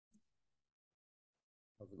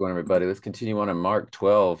How's it going, everybody? Let's continue on in Mark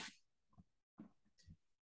 12.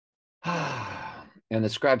 And the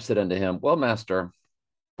scribe said unto him, Well, master,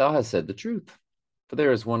 thou hast said the truth, for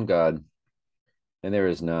there is one God, and there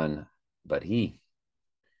is none but he.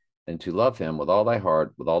 And to love him with all thy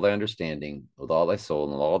heart, with all thy understanding, with all thy soul,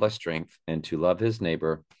 and with all thy strength, and to love his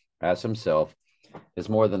neighbor as himself is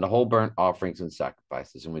more than the whole burnt offerings and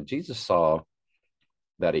sacrifices. And when Jesus saw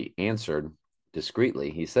that he answered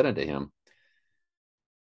discreetly, he said unto him,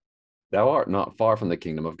 Thou art not far from the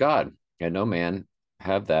kingdom of God. And no man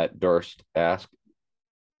have that durst ask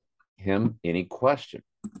him any question.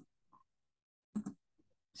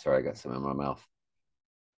 Sorry, I got some in my mouth.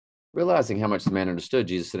 Realizing how much the man understood,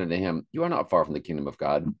 Jesus said unto him, You are not far from the kingdom of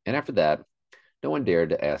God. And after that, no one dared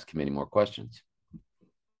to ask him any more questions.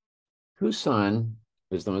 Whose son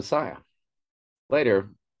is the Messiah? Later,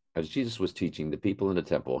 as Jesus was teaching the people in the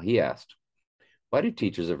temple, he asked, Why do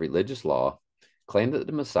teachers of religious law claim that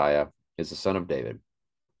the Messiah is the son of David?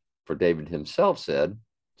 For David himself said,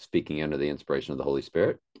 speaking under the inspiration of the Holy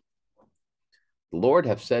Spirit, The Lord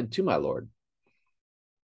hath said to my Lord,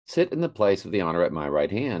 Sit in the place of the honor at my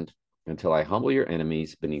right hand until I humble your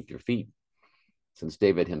enemies beneath your feet. Since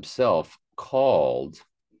David himself called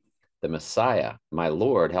the Messiah my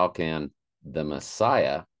Lord, how can the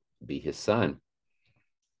Messiah be his son?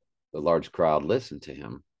 The large crowd listened to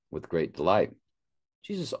him with great delight.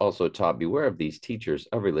 Jesus also taught, Beware of these teachers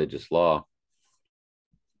of religious law.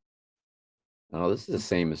 Oh, this is the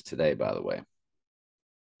same as today, by the way.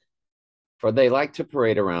 For they like to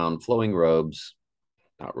parade around flowing robes,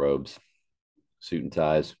 not robes, suit and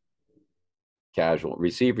ties, casual,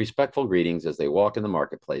 receive respectful greetings as they walk in the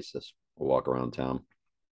marketplaces or walk around town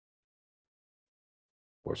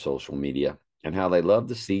or social media, and how they love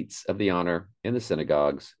the seats of the honor in the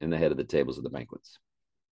synagogues and the head of the tables of the banquets.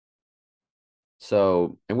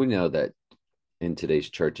 So, and we know that in today's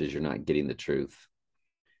churches, you're not getting the truth,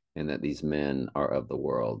 and that these men are of the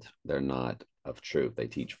world. They're not of truth. They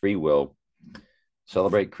teach free will,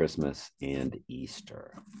 celebrate Christmas and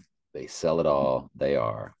Easter. They sell it all. They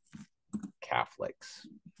are Catholics.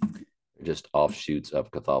 They're just offshoots of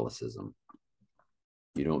Catholicism.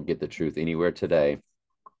 You don't get the truth anywhere today,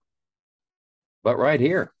 but right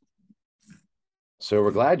here. So we're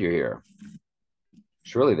glad you're here.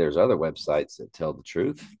 Surely there's other websites that tell the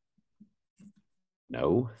truth.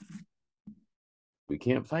 No, we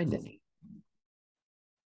can't find any.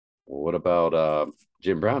 Well, what about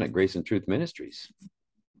Jim Brown at Grace and Truth Ministries?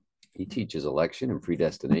 He teaches election and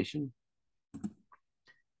predestination.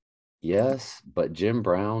 Yes, but Jim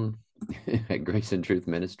Brown at Grace and Truth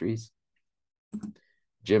Ministries.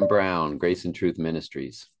 Jim Brown, Grace and Truth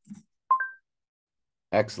Ministries.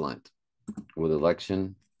 Excellent. With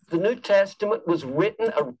election. The New Testament was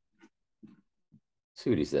written, See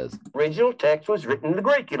what he says. Original text was written in the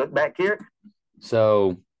Greek. You look back here.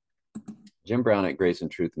 So Jim Brown at Grace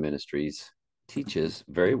and Truth Ministries teaches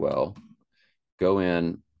very well. Go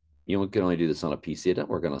in. You can only do this on a PC. It doesn't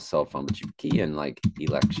work on a cell phone, but you key in like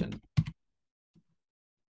election.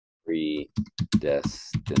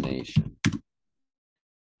 Predestination.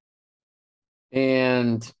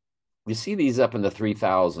 And you see these up in the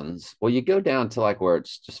 3000s. Well, you go down to like where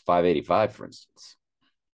it's just 585, for instance,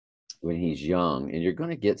 when he's young, and you're going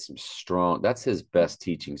to get some strong, that's his best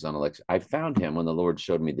teachings on election. I found him when the Lord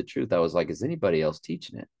showed me the truth. I was like, is anybody else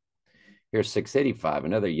teaching it? Here's 685,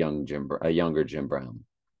 another younger Jim Brown.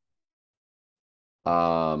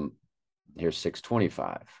 Here's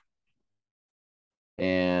 625.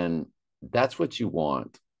 And that's what you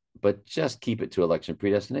want, but just keep it to election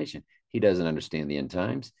predestination. He doesn't understand the end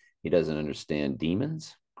times. He doesn't understand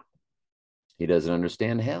demons. He doesn't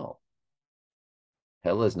understand hell.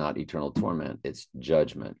 Hell is not eternal torment. It's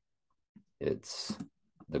judgment. It's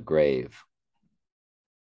the grave.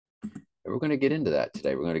 And we're going to get into that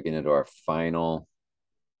today. We're going to get into our final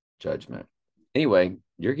judgment. Anyway,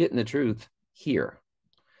 you're getting the truth here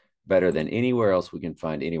better than anywhere else we can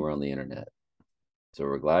find anywhere on the internet. So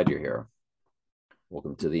we're glad you're here.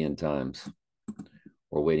 Welcome to the end times.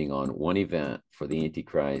 We're waiting on one event for the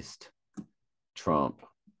Antichrist, Trump,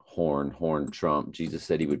 horn, Trump. Jesus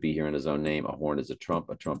said he would be here in his own name. A horn is a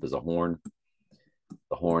trump is a horn.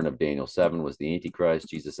 The horn of Daniel 7 was the Antichrist.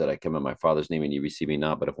 Jesus said, I come in my Father's name and you receive me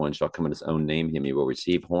not, but if one shall come in his own name, him you will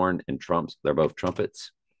receive. Horn and trumps, they're both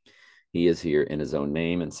trumpets. He is here in his own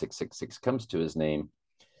name, and 666 comes to his name,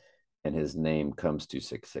 and his name comes to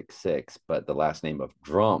 666. But the last name of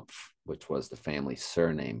Drumpf, which was the family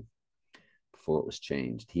surname before it was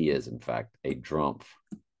changed, he is, in fact, a Drumpf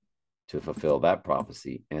to fulfill that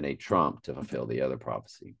prophecy and a trump to fulfill the other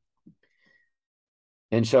prophecy.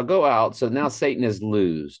 And shall go out. So now Satan is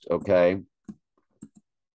loosed, okay?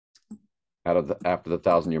 after the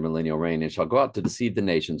 1,000-year millennial reign, and shall go out to deceive the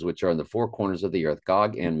nations which are in the four corners of the earth,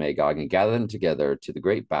 Gog and Magog, and gather them together to the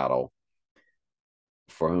great battle,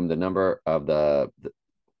 for whom the number of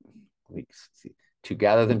to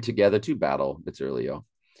gather them together to battle. It's earlier.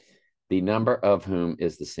 The number of whom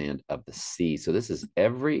is the sand of the sea. So this is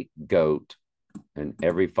every goat and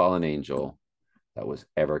every fallen angel that was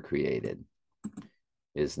ever created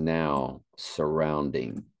is now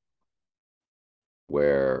surrounding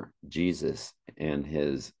where Jesus and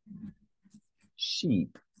his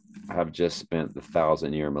sheep have just spent the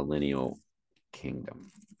 1,000-year millennial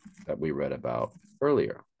kingdom that we read about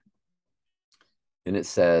earlier. And it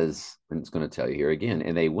says, and it's going to tell you here again,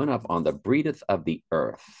 and they went up on the breadth of the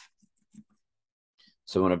earth.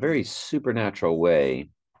 So in a very supernatural way,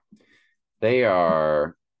 they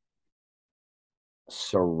are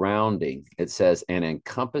surrounding, it says, and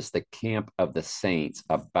encompass the camp of the saints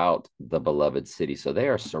about the beloved city. So they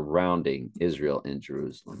are surrounding Israel and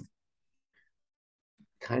Jerusalem,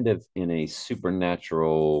 kind of in a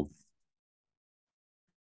supernatural,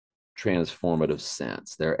 transformative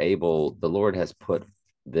sense. They're able, the Lord has put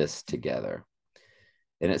this together.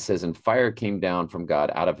 And it says, and fire came down from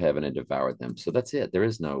God out of heaven and devoured them. So that's it. There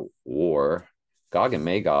is no war. Gog and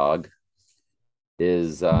Magog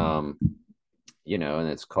is, and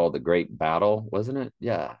it's called the Great Battle, wasn't it?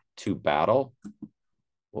 Yeah, to battle.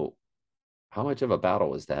 Well, how much of a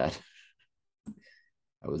battle was that?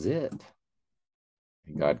 That was it.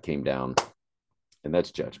 And God came down, and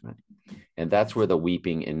that's judgment. And that's where the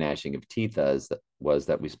weeping and gnashing of teeth was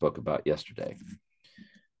that we spoke about yesterday.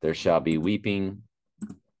 There shall be weeping.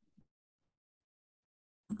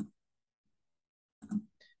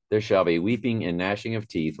 There shall be weeping and gnashing of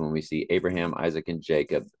teeth when we see Abraham, Isaac, and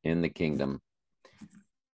Jacob in the kingdom,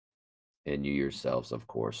 and you yourselves, of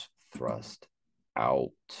course, thrust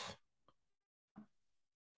out.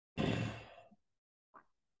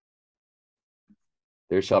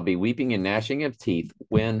 There shall be weeping and gnashing of teeth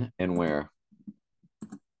when and where?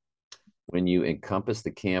 When you encompass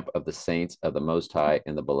the camp of the saints of the Most High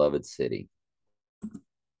in the beloved city.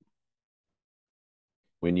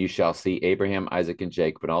 When you shall see Abraham, Isaac, and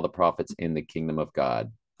Jacob, and all the prophets in the kingdom of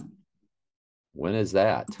God. When is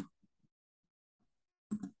that?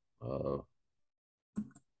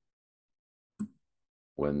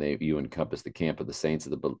 When you encompass the camp of the saints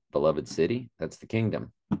of the beloved city, that's the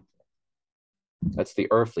kingdom. That's the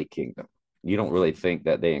earthly kingdom. You don't really think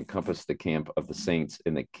that they encompass the camp of the saints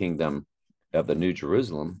in the kingdom of the New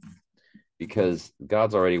Jerusalem, because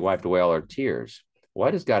God's already wiped away all our tears.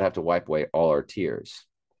 Why does God have to wipe away all our tears?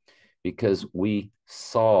 Because we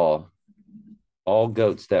saw all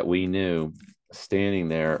goats that we knew standing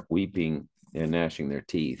there weeping and gnashing their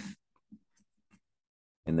teeth.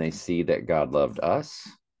 And they see that God loved us,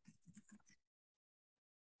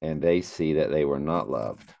 and they see that they were not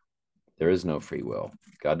loved. There is no free will.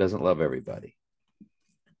 God doesn't love everybody.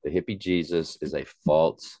 The hippie Jesus is a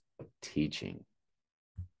false teaching.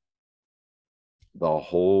 The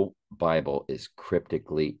whole Bible is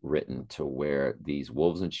cryptically written to where these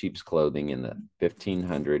wolves in sheep's clothing in the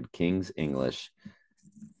 1500 King's English,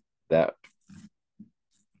 that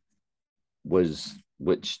was,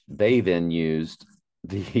 which they then used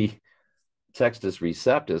the Textus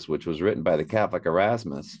Receptus, which was written by the Catholic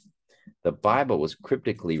Erasmus. The Bible was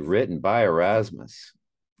cryptically written by Erasmus,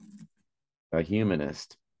 a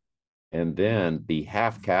humanist, and then the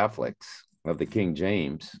half Catholics of the King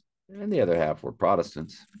James, and the other half were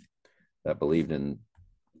Protestants that believed in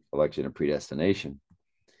election and predestination.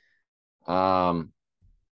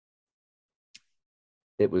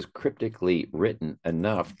 It was cryptically written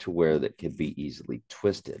enough to where that could be easily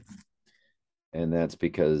twisted. And that's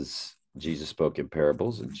because Jesus spoke in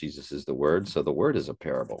parables, and Jesus is the Word. So the Word is a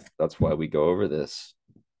parable. That's why we go over this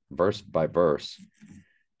verse by verse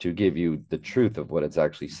to give you the truth of what it's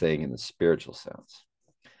actually saying in the spiritual sense.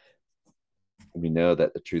 We know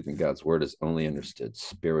that the truth in God's Word is only understood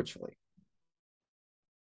spiritually.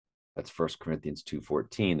 That's 1 Corinthians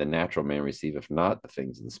 2:14. The natural man receiveth not the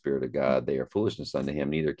things of the Spirit of God. They are foolishness unto him,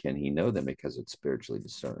 neither can he know them, because it's spiritually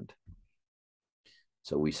discerned.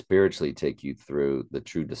 So we spiritually take you through the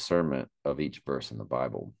true discernment of each verse in the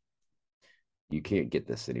Bible. You can't get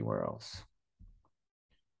this anywhere else.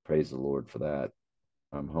 Praise the Lord for that.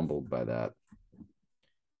 I'm humbled by that.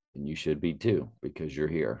 And you should be too, because you're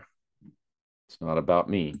here. It's not about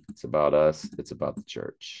me. It's about us. It's about the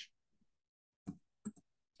church.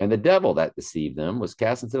 And the devil that deceived them was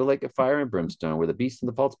cast into the lake of fire and brimstone, where the beast and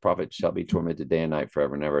the false prophet shall be tormented day and night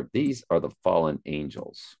forever and ever. These are the fallen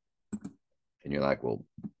angels. And you're like, well,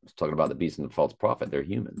 it's talking about the beast and the false prophet. They're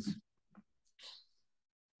humans.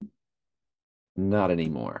 Not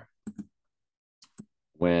anymore.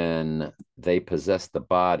 when they possessed the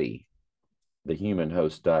body, the human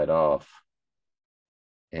host died off,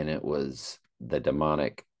 and it was the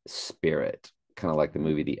demonic spirit, kind of like the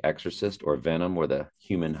movie The Exorcist or Venom, where the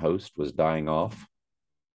human host was dying off.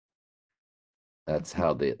 That's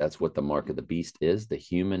what the mark of the beast is. The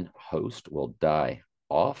human host will die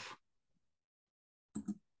off.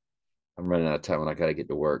 I'm running out of time and I got to get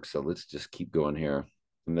to work, so let's just keep going here.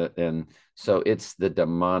 And so it's the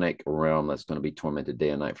demonic realm that's going to be tormented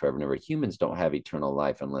day and night forever and ever. Humans don't have eternal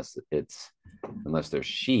life unless they're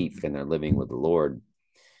sheep and they're living with the Lord.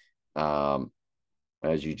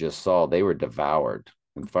 As you just saw, they were devoured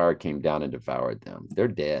when fire came down and devoured them. They're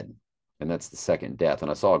dead, and that's the second death.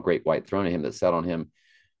 And I saw a great white throne of him that sat on him,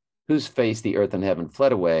 whose face the earth and heaven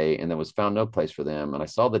fled away, and there was found no place for them. And I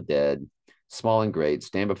saw the dead, small and great,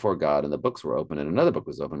 stand before God, and the books were open, and another book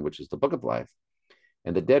was opened, which is the book of life.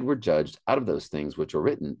 And the dead were judged out of those things which were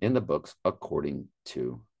written in the books according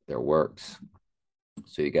to their works.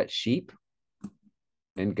 So you got sheep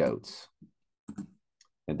and goats.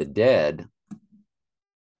 And the dead,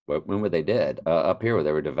 when were they dead? Up here where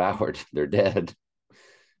they were devoured, they're dead.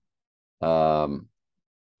 So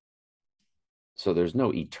there's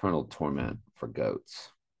no eternal torment for goats.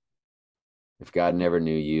 If God never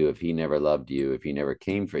knew you, if he never loved you, if he never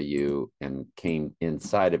came for you and came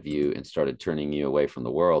inside of you and started turning you away from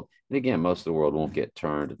the world, and again, most of the world won't get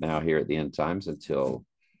turned now here at the end times until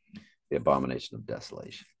the abomination of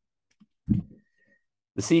desolation.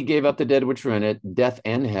 The sea gave up the dead which were in it, death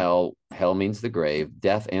and hell. Hell means the grave.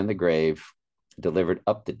 Death and the grave delivered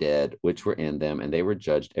up the dead which were in them, and they were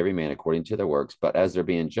judged every man according to their works. But as they're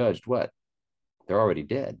being judged, what? They're already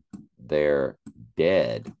dead. They're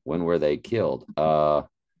dead. When were they killed?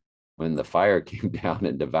 When the fire came down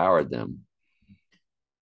and devoured them.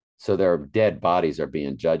 So their dead bodies are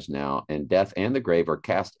being judged now, and death and the grave are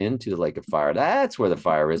cast into the lake of fire. That's where the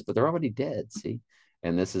fire is, but they're already dead, see?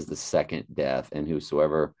 And this is the second death, and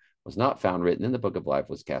whosoever was not found written in the book of life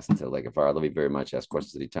was cast into the lake of fire. I love you very much. Ask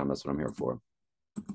questions anytime. That's what I'm here for.